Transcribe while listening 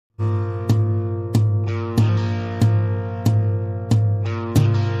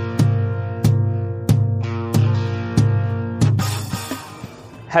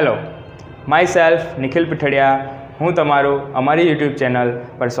Hello, my self Nikhil Pithadiya, હું તમારું અમારી યુટ્યુબ ચેનલ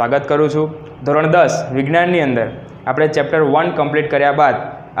પર સ્વાગત કરું છું. ધોરણ 10 વિજ્ઞાનની અંદર આપણે ચેપ્ટર 1 કમ્પ્લીટ કર્યા બાદ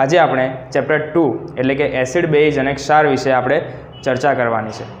આજે આપણે ચેપ્ટર 2 એટલે કે એસિડ, બેઝ અને ક્ષાર વિશે આપણે ચર્ચા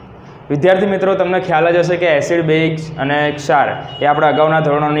કરવાની છે. વિદ્યાર્થી મિત્રો, તમને ખ્યાલ જ હશે કે એસિડ, બેઝ અને ક્ષાર એ આપણે અગાઉના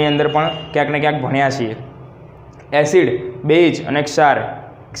ધોરણોની અંદર પણ ક્યાંક ને ક્યાંક ભણ્યા છીએ. એસિડ, બેઝ અને ક્ષાર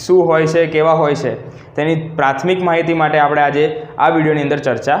શું હોય છે, કેવા હોય છે, તેની પ્રાથમિક માહિતી માટે આપણે આજે આ વિડીયોની અંદર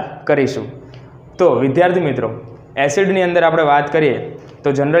ચર્ચા કરીશું. તો વિદ્યાર્થી મિત્રો, એસિડની અંદર આપણે વાત કરીએ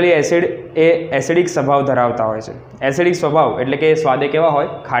તો જનરલી એસિડ એ એસિડિક સ્વભાવ ધરાવતા હોય છે. એસિડિક સ્વભાવ એટલે કે સ્વાદે કેવા હોય?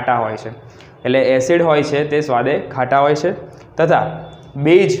 ખાટા હોય છે. એટલે એસિડ હોય છે તે સ્વાદે ખાટા હોય છે. તથા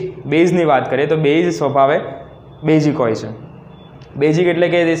બેઝની વાત કરીએ તો બેઝ સ્વભાવે બેઝિક હોય છે. બેઝિક એટલે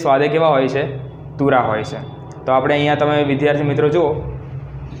કે તે સ્વાદે કેવા હોય છે? તુરા હોય છે. તો આપણે અહીંયા તમે વિદ્યાર્થી મિત્રો જુઓ,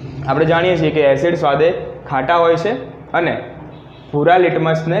 આપણે જાણીએ છીએ કે એસિડ સ્વાદે ખાટા હોય છે અને ભૂરા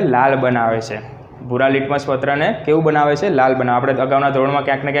લિટમસને લાલ બનાવે છે. ભૂરા લિટમસ પત્રને કેવું બનાવે છે? લાલ બનાવે. આપણે અગાઉના ધોરણમાં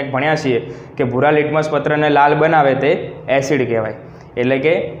ક્યાંક ને ક્યાંક ભણ્યા છીએ કે ભૂરા લિટમસ પત્રને લાલ બનાવે તે એસિડ કહેવાય. એટલે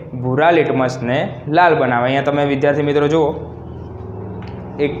કે ભૂરા લિટમસને લાલ બનાવે. અહીંયા તમે વિદ્યાર્થી મિત્રો જુઓ,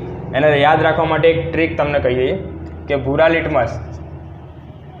 એક એને યાદ રાખવા માટે એક ટ્રીક તમને કહીએ કે ભૂરા લિટમસ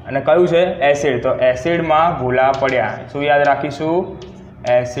અને કયું છે? એસિડ. તો એસિડમાં ભૂલા પડ્યા. શું યાદ રાખીશું?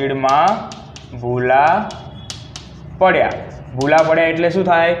 એસિડમાં ભૂલા પડ્યા. ભૂલા પડ્યા એટલે શું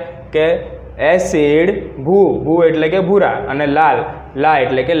થાય કે એસિડ ભૂ એટલે કે ભૂરા અને લા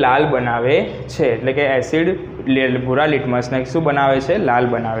એટલે કે લાલ બનાવે છે. એટલે કે એસિડ ભૂરા લિટમસને શું બનાવે છે?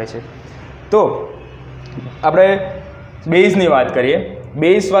 લાલ બનાવે છે. તો આપણે બેઝની વાત કરીએ.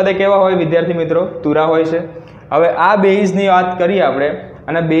 બેઝ સ્વાદે કેવા હોય વિદ્યાર્થી મિત્રો? તુરા હોય છે. હવે આ બેઝની વાત કરીએ આપણે,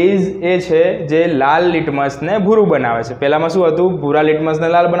 અને બેઝ એ છે જે લાલ લિટમસને ભૂરું બનાવે છે. પહેલામાં શું હતું? ભૂરા લિટમસને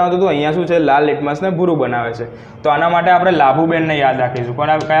લાલ બનાવતું હતું. અહીંયા શું છે? લાલ લિટમસને ભૂરું બનાવે છે. તો આના માટે આપણે લાભુબેનને યાદ રાખીશું.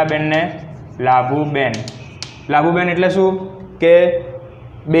 કયા બેનને? લાભુબેન. લાભુબેન એટલે શું કે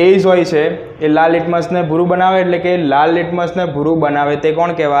બેઝ હોય છે એ લાલ લિટમસને ભૂરું બનાવે. એટલે કે લાલ લિટમસને ભૂરું બનાવે તે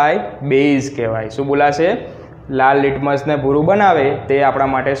કોણ કહેવાય? બેઝ કહેવાય. શું બોલાશે? લાલ લિટમસને ભૂરું બનાવે તે આપણા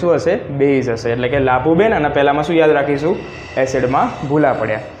માટે શું હશે? બેઝ હશે. એટલે કે લાભુબેન. અને પહેલામાં શું યાદ રાખીશું? એસિડમાં ભૂલા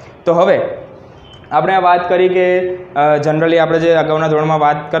પડ્યા. તો હવે આપણે આ વાત કરી કે જનરલી આપણે જે અગાઉના ધોરણમાં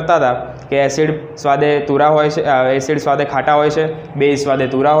વાત કરતા હતા કે એસિડ સ્વાદે તુરા હોય છે, એસિડ સ્વાદે ખાટા હોય છે, બેઝ સ્વાદે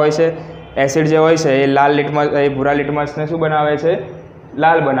તુરા હોય છે. એસિડ જે હોય છે એ લાલ લિટમસ એ ભૂરા લિટમસને શું બનાવે છે?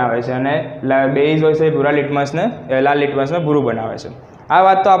 લાલ બનાવે છે. અને બેઝ હોય છે એ ભૂરા લિટમસને લાલ લિટમસને ભૂરું બનાવે છે. આ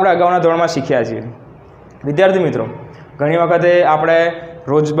વાત તો આપણે અગાઉના ધોરણમાં શીખ્યા છીએ. વિદ્યાર્થી મિત્રો, ઘણી વખતે આપણે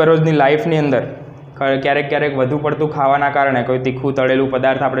રોજબરોજની લાઈફની અંદર ક્યારેક વધુ પડતું ખાવાના કારણે કોઈ તીખું તળેલું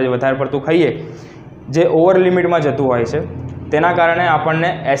પદાર્થ આપણે વધારે પડતું ખાઈએ જે ઓવર લિમિટમાં જતું હોય છે, તેના કારણે આપણને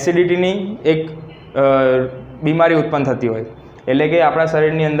એસિડિટીની એક બીમારી ઉત્પન્ન થતી હોય. એટલે કે આપણા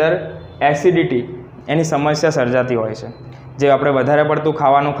શરીરની અંદર એસિડિટી એની સમસ્યા સર્જાતી હોય છે. જે આપણે વધારે પડતું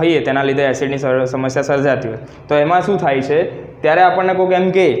ખાવાનું ખાઈએ તેના લીધે એસિડની સમસ્યા સર્જાતી હોય. તો એમાં શું થાય છે? ત્યારે આપણને કોઈક એમ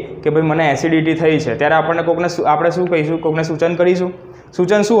કહે કે ભાઈ મને એસિડિટી થઈ છે, ત્યારે આપણને આપણે શું કહીશું? કોઈકને સૂચન કરીશું.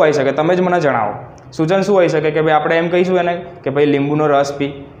 સૂચન શું હોઈ શકે? તમે જ મને જણાવો. સૂચન શું હોઈ શકે કે ભાઈ આપણે એમ કહીશું એને કે ભાઈ લીંબુનો રસ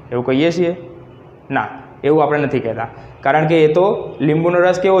પી, એવું કહીએ છીએ? ના, એવું આપણે નથી કહેતા. કારણ કે એ તો લીંબુનો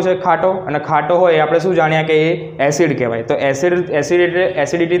રસ કેવો છે? ખાટો. અને ખાટો હોય આપણે શું જાણ્યા કે એ એસિડ કહેવાય. તો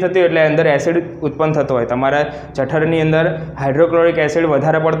એસિડિટી થતી હોય એટલે અંદર એસિડ ઉત્પન્ન થતો હોય. તમારા જઠરની અંદર હાઇડ્રોક્લોરિક એસિડ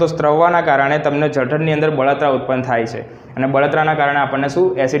વધારે પડતો સ્ત્રવવાના કારણે તમને જઠરની અંદર બળતરા ઉત્પન્ન થાય છે. અને બળતરાના કારણે આપણને શું?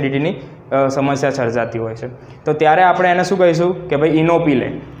 એસિડિટીની સમસ્યા સર્જાતી હોય છે. તો ત્યારે આપણે એને શું કહીશું કે ભાઈ ઈનો પી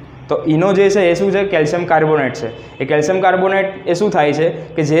લે. તો ઈનો જે છે એ શું છે? કેલ્શિયમ કાર્બોનેટ છે. એ કેલ્શિયમ કાર્બોનેટ એ શું થાય છે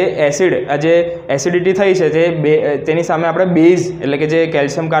કે જે એસિડિટી થઈ છે તેની સામે આપણે બેઝ એટલે કે જે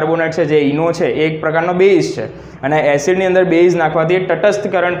કેલ્શિયમ કાર્બોનેટ છે, જે ઈનો છે, એ એક પ્રકારનો બેઝ છે. અને એસિડની અંદર બેઝ નાખવાથી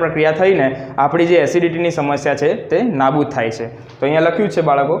તટસ્થકરણ પ્રક્રિયા થઈને આપણી જે એસિડિટીની સમસ્યા છે તે નાબૂદ થાય છે. તો અહીંયા લખ્યું જ છે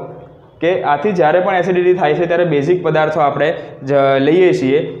બાળકો કે આથી જ્યારે પણ એસિડિટી થાય છે ત્યારે બેઝિક પદાર્થો આપણે લઈએ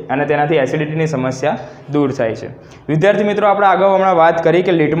છીએ અને તેનાથી એસિડિટીની સમસ્યા દૂર થાય છે. વિદ્યાર્થી મિત્રો, આપણે અગાઉ હમણાં વાત કરી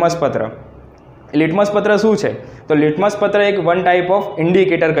કે લિટમસ પત્ર. લિટમસ પત્ર શું છે? તો લિટમસ પત્ર એક વન ટાઈપ ઓફ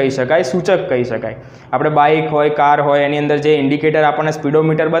ઇન્ડિકેટર કહી શકાય, સૂચક કહી શકાય. આપણે બાઇક હોય, કાર હોય, એની અંદર જે ઇન્ડિકેટર આપણને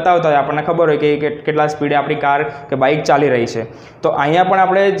સ્પીડોમીટર બતાવતા હોય, આપણને ખબર હોય કે કેટલા સ્પીડે આપણી કાર કે બાઇક ચાલી રહી છે. તો અહીંયા પણ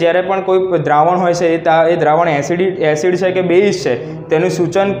આપણે જ્યારે પણ કોઈ દ્રાવણ હોય છે એ દ્રાવણ એસિડ છે કે બેઝ છે તેનું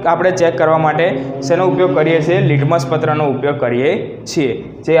સૂચન આપણે ચેક કરવા માટે શેનો ઉપયોગ કરીએ છીએ? લિટમસ પત્રનો ઉપયોગ કરીએ છીએ.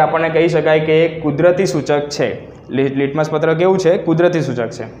 જે આપણને કહી શકાય કે એક કુદરતી સૂચક છે. લિટમસ પત્ર કેવું છે? કુદરતી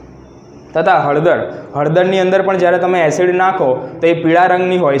સૂચક છે. તથા હળદરની અંદર પણ જ્યારે તમે એસિડ નાખો તો એ પીળા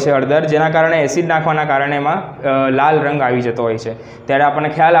રંગની હોય છે હળદર, જેના કારણે એસિડ નાખવાના કારણે એમાં લાલ રંગ આવી જતો હોય છે. ત્યારે આપણને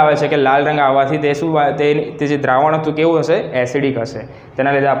ખ્યાલ આવે છે કે લાલ રંગ આવવાથી તે જે દ્રાવણ હતું કેવું હશે, એસિડિક હશે.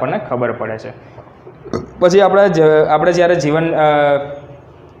 તેના લીધે આપણને ખબર પડે છે. પછી આપણે જ્યારે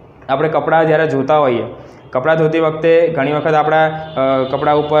આપણે કપડાં જ્યારે ધોતા હોઈએ, કપડાં ધોતી વખતે ઘણી વખત આપણા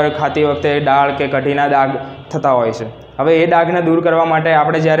કપડાં ઉપર ખાતી વખતે ડાળ કે કઢીના દાગ થતા હોય છે. હવે એ ડાઘને દૂર કરવા માટે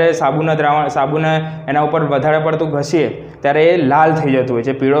આપણે જ્યારે સાબુને એના ઉપર વધારે પડતું ઘસીએ ત્યારે એ લાલ થઈ જતું હોય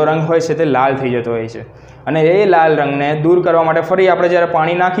છે, પીળો રંગ હોય છે તે લાલ થઈ જતો હોય છે. અને એ લાલ રંગને દૂર કરવા માટે ફરી આપણે જ્યારે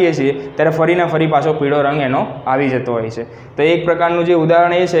પાણી નાખીએ છીએ ત્યારે ફરી પાછો પીળો રંગ એનો આવી જતો હોય છે. તો એક પ્રકારનું જે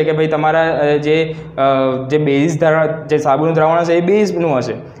ઉદાહરણ એ છે કે ભાઈ તમારા જે બેઝ જે સાબુનું દ્રાવણ હશે એ બેઝનું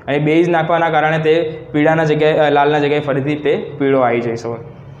હશે, અને બેઝ નાખવાના કારણે તે પીળાના જગ્યાએ લાલના જગ્યાએ ફરીથી તે પીળો આવી જશે.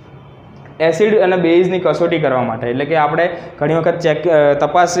 એસિડ અને બેઝની કસોટી કરવા માટે, એટલે કે આપણે ઘણી વખત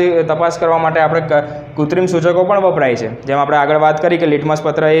તપાસ કરવા માટે આપણે કૃત્રિમ સૂચકો પણ વપરાય છે. જેમ આપણે આગળ વાત કરી કે લિટમસ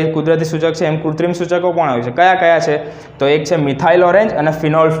પત્ર એ કુદરતી સૂચક છે, એમ કૃત્રિમ સૂચકો પણ આવે છે. કયા છે? તો એક છે મિથાઇલ ઓરેન્જ અને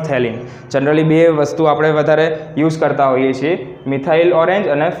ફિનોલ્ફથેલિન. જનરલી બે વસ્તુ આપણે વધારે યુઝ કરતા હોઈએ છીએ, મિથાઇલ ઓરેન્જ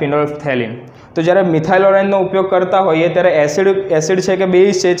અને ફિનોલ્ફથેલિન. તો જ્યારે મિથાઇલ ઓરેન્જનો ઉપયોગ કરતા હોઈએ ત્યારે એસિડ છે કે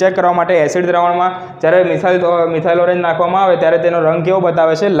બેઝ છે ચેક કરવા માટે એસિડ દ્રાવણમાં જ્યારે મિથાઇલ ઓરેન્જ નાખવામાં આવે ત્યારે તેનો રંગ કેવો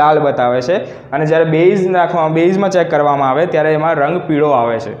બતાવે છે? લાલ બતાવે છે. અને જ્યારે બેઝમાં ચેક કરવામાં આવે ત્યારે એમાં રંગ પીળો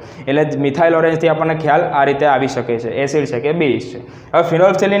આવે છે. એટલે મિથાઇલ ઓરેન્જથી આપણને ખ્યાલ આ રીતે આવી શકે છે, એસિડ છે કે બેઝ છે. હવે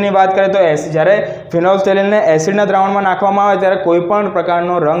ફિનોલ્ફથેલિનની વાત કરીએ તો જ્યારે ફિનોલ્ફથેલિનને એસિડના દ્રાવણમાં નાખવામાં આવે ત્યારે કોઈ પણ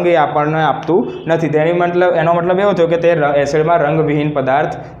પ્રકારનો રંગ એ આપણને આપતું નથી. એનો મતલબ એવો થયો કે તે એસિડમાં રંગવિહીન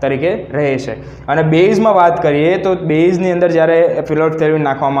પદાર્થ તરીકે રહે છે. અને બેઝમાં વાત કરીએ તો બેઝની અંદર જ્યારે ફિનોલ્ફથેલિન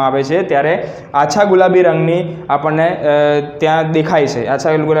નાખવામાં આવે છે ત્યારે આછા ગુલાબી રંગની આપણને ત્યાં દેખાય છે,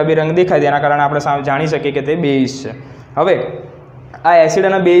 આછા ગુલાબી રંગ દેખાય, તેના કારણે આપણે જાણી શકીએ કે તે બેઝ છે. હવે આ એસિડ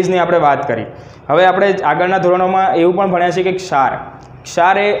અને બેઝની આપણે વાત કરી. હવે આપણે આગળના ધોરણોમાં એવું પણ ભણ્યા છે કે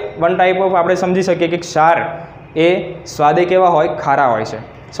ક્ષાર એ વન ટાઈપ ઓફ આપણે સમજી શકીએ કે ક્ષાર એ સ્વાદે કેવા હોય? ખારા હોય છે.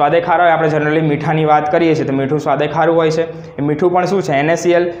 સ્વાદે ખારા હોય. આપણે જનરલી મીઠાની વાત કરીએ છીએ તો મીઠું સ્વાદે ખારું હોય છે. એ મીઠું પણ શું છે?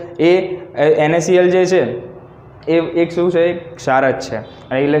 NaCl. એ NaCl જે છે એ એક શું છે? ક્ષાર જ છે.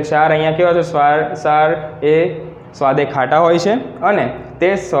 અને એટલે ક્ષાર અહીંયા કેવા છે? ક્ષાર એ સ્વાદે ખાટા હોય છે અને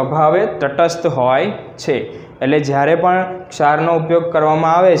તે સ્વભાવે તટસ્થ હોય છે. એટલે જ્યારે પણ ક્ષારનો ઉપયોગ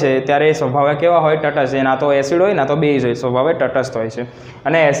કરવામાં આવે છે ત્યારે એ સ્વભાવે કેવા હોય? તટસ્થ. ના તો એસિડ હોય ના તો બેઝ હોય, સ્વભાવે તટસ્થ હોય છે.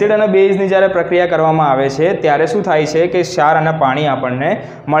 અને એસિડ અને બેઝની જ્યારે પ્રક્રિયા કરવામાં આવે છે ત્યારે શું થાય છે કે ક્ષાર અને પાણી આપણને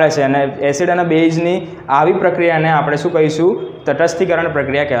મળે છે. અને એસિડ અને બેઝની આવી પ્રક્રિયાને આપણે શું કહીશું? તટસ્થીકરણ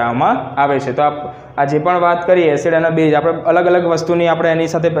પ્રક્રિયા કહેવામાં આવે છે. તો આ જે પણ વાત કરી એસિડ અને બેઝ, આપણે અલગ વસ્તુની આપણે એની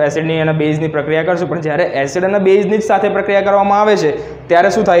સાથે એસિડની અને બેઝની પ્રક્રિયા કરશું, પણ જ્યારે એસિડ અને બેઝની જ સાથે પ્રક્રિયા કરવામાં આવે છે ત્યારે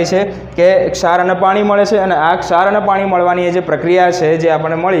શું થાય છે કે ક્ષાર અને પાણી મળે છે. અને આ ક્ષાર અને પાણી મળવાની એ જે પ્રક્રિયા છે જે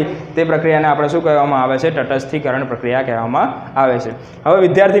આપણને મળી તે પ્રક્રિયાને આપણે શું કહેવામાં આવે છે? તટસ્થીકરણ પ્રક્રિયા કહેવામાં આવે છે. હવે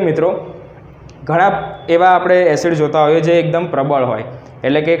વિદ્યાર્થી મિત્રો, ઘણા એવા આપણે એસિડ જોતા હોઈએ જે એકદમ પ્રબળ હોય,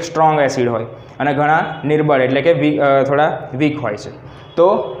 એટલે કે એક સ્ટ્રોંગ એસિડ હોય, અને ઘણા નિર્બળ એટલે કે થોડા વીક હોય છે. તો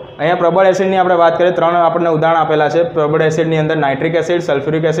અહીંયા પ્રબળ એસિડની આપણે વાત કરીએ, 3 આપણને ઉદાહરણ આપેલા છે. પ્રબળ એસિડની અંદર નાઇટ્રિક એસિડ,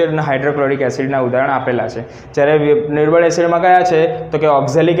 સલ્ફ્યુરિક એસિડ અને હાઇડ્રોક્લોરિક એસિડના ઉદાહરણ આપેલા છે. જ્યારે નિર્બળ એસિડમાં કયા છે? તો કે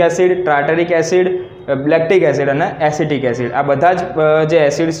oxalic acid, tartaric acid, lactic acid અને એસિટિક એસિડ. આ બધા જ જે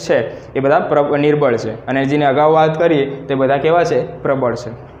એસિડ્સ છે એ બધા નિર્બળ છે, અને જેની અગાઉ વાત કરીએ તે બધા કેવા છે? પ્રબળ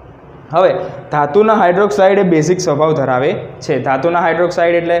છે. હવે ધાતુના હાઇડ્રોક્સાઇડ એ બેઝિક સ્વભાવ ધરાવે છે. ધાતુના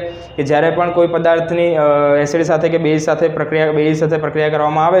હાઇડ્રોક્સાઇડ એટલે કે જ્યારે પણ કોઈ પદાર્થની એસિડ સાથે કે બેઝ સાથે પ્રક્રિયા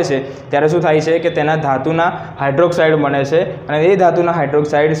કરવામાં આવે છે ત્યારે શું થાય છે કે તેના ધાતુના હાઇડ્રોક્સાઇડ બને છે. અને એ ધાતુના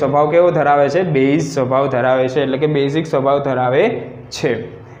હાઇડ્રોક્સાઇડ સ્વભાવ કેવો ધરાવે છે? બેઝ સ્વભાવ ધરાવે છે, એટલે કે બેઝિક સ્વભાવ ધરાવે છે.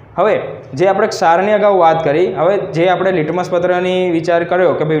 હવે જે આપણે ક્ષારની અગાઉ વાત કરી, હવે જે આપણે લિટમસ પત્રની વિચાર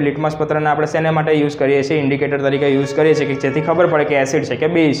કર્યો કે ભાઈ લિટમસ પત્રને આપણે શેના માટે યુઝ કરીએ છીએ? ઇન્ડિકેટર તરીકે યુઝ કરીએ છીએ કે જેથી ખબર પડે કે એસિડ છે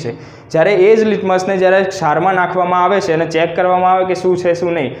કે બેઝ છે. જ્યારે એ જ લિટમસને જ્યારે ક્ષારમાં નાખવામાં આવે છે અને ચેક કરવામાં આવે કે શું છે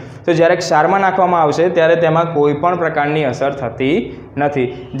શું નહીં, તો જ્યારે ક્ષારમાં નાખવામાં આવશે ત્યારે તેમાં કોઈ પણ પ્રકારની અસર થતી નથી.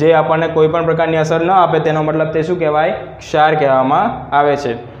 જે આપણને કોઈ પણ પ્રકારની અસર ન આપે તેનો મતલબ તે શું કહેવાય? ક્ષાર કહેવામાં આવે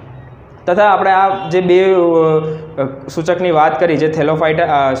છે. તથા આપણે આ જે બે સૂચકની વાત કરી, જે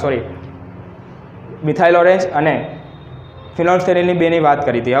મિથાઇલ ઓરેન્જ અને ફિનોલ્ફથેલિનની બેની વાત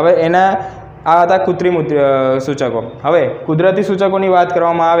કરી હતી. હવે એના આ હતા કૃત્રિમ સૂચકો. હવે કુદરતી સૂચકોની વાત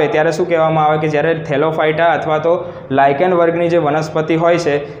કરવામાં આવે ત્યારે શું કહેવામાં આવે કે જ્યારે થેલોફાઇટા અથવા તો લાઇકેન વર્ગની જે વનસ્પતિ હોય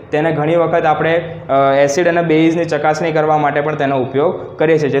છે તેને ઘણી વખત આપણે એસિડ અને બેઝની ચકાસણી કરવા માટે પણ તેનો ઉપયોગ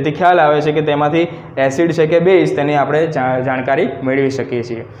કરીએ છીએ, જેથી ખ્યાલ આવે છે કે તેમાંથી એસિડ છે કે બેઝ તેની આપણે જાણકારી મેળવી શકીએ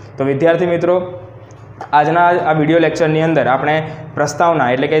છીએ. તો વિદ્યાર્થી મિત્રો, આજના આ વિડીયો લેક્ચરની અંદર આપણે પ્રસ્તાવના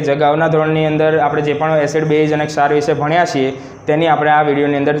એટલે કે અગાઉના ધોરણની અંદર આપણે જે પણ એસિડ બેઝ અને ક્ષાર વિશે ભણ્યા છીએ તેની આપણે આ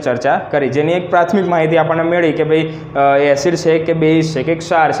વિડીયોની અંદર ચર્ચા કરી, જેની એક પ્રાથમિક માહિતી આપણને મળી કે ભાઈ એસિડ છે કે બેઝ છે કે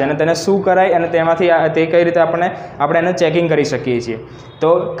ક્ષાર છે અને તેને શું કરાય અને તેમાંથી તે કઈ રીતે આપણે એને ચેકિંગ કરી શકીએ છીએ.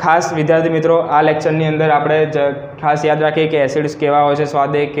 તો ખાસ વિદ્યાર્થી મિત્રો આ લેક્ચરની અંદર આપણે ખાસ યાદ રાખીએ કે એસિડ્સ કેવા હોય છે,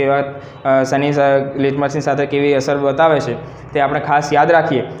 સ્વાદે કેવા, શનિ લિટમસની સાથે કેવી અસર બતાવે છે તે આપણે ખાસ યાદ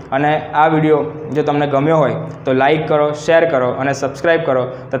રાખીએ. અને આ વિડીયો જો તમને ગમ્યો હોય તો લાઈક કરો, શેર કરો અને સબસ્ક્રાઈબ કરો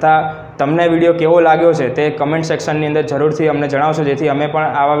તથા તમને વિડીયો કેવો લાગ્યો છે તે કમેન્ટ સેક્શનની અંદર જરૂરથી અમને જણાવશો, જેથી અમે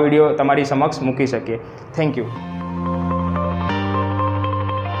પણ આવા વિડીયો તમારી સમક્ષ મૂકી શકીએ. Thank you.